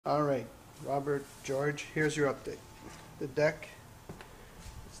All right, Robert, George, here's your update. The deck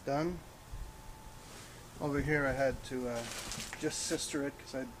is done. Over here I had to just sister it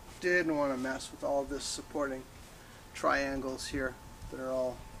because I didn't want to mess with all this supporting triangles here that are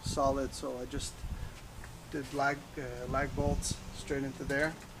all solid, so I just did lag bolts straight into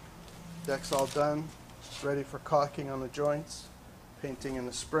there. Deck's all done, it's ready for caulking on the joints, painting in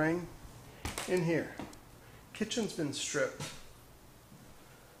the spring. In here, kitchen's been stripped.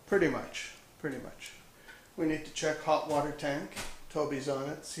 Pretty much. We need to check hot water tank. Toby's on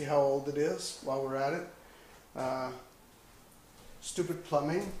it, see how old it is while we're at it. Stupid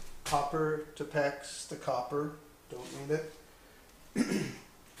plumbing, copper to PEX to copper, don't need it.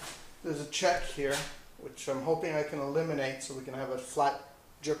 There's a check here, which I'm hoping I can eliminate so we can have a flat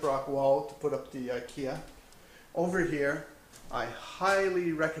gyprock wall to put up the IKEA. Over here, I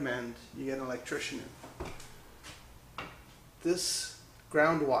highly recommend you get an electrician in. This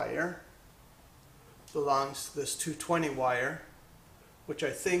ground wire belongs to this 220 wire, which I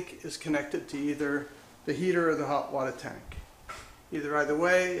think is connected to either the heater or the hot water tank. Either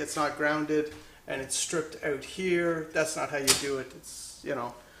way, it's not grounded and it's stripped out here. That's not how you do it. It's, you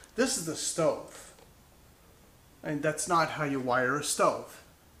know, this is the stove, and that's not how you wire a stove.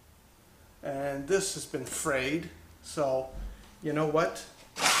 And this has been frayed, so you know what?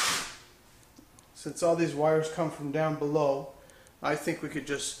 Since all these wires come from down below, I think we could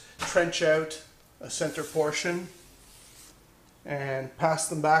just trench out a center portion and pass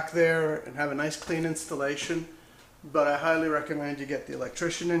them back there and have a nice clean installation. But I highly recommend you get the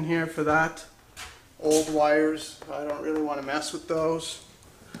electrician in here for that. Old wires, I don't really want to mess with those.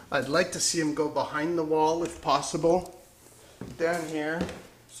 I'd like to see them go behind the wall if possible. Down here,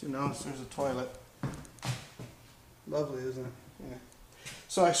 so you notice there's a toilet. Lovely, isn't it? Yeah.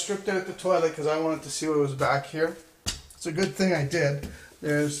 So I stripped out the toilet because I wanted to see what was back here. It's a good thing I did.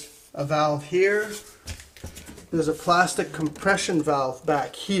 There's a valve here. There's a plastic compression valve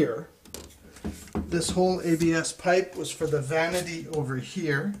back here. This whole ABS pipe was for the vanity over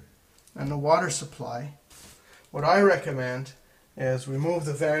here and the water supply. What I recommend is we move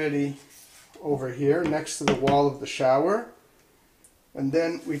the vanity over here next to the wall of the shower, and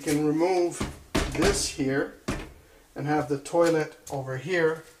then we can remove this here and have the toilet over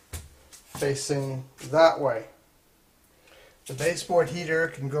here facing that way. The baseboard heater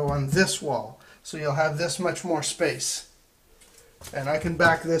can go on this wall, so you'll have this much more space. And I can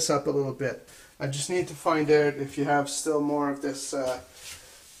back this up a little bit. I just need to find out if you have still more of this,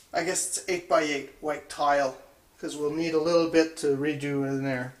 I guess it's 8x8 white tile, because we'll need a little bit to redo in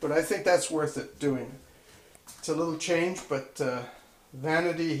there. But I think that's worth it doing. It's a little change, but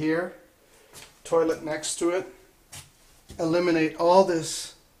vanity here, toilet next to it. Eliminate all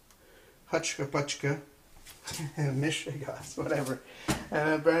this hutchka-putchka. Mishigas, whatever,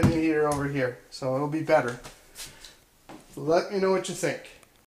 and a brand new heater over here, so it'll be better. Let me know what you think.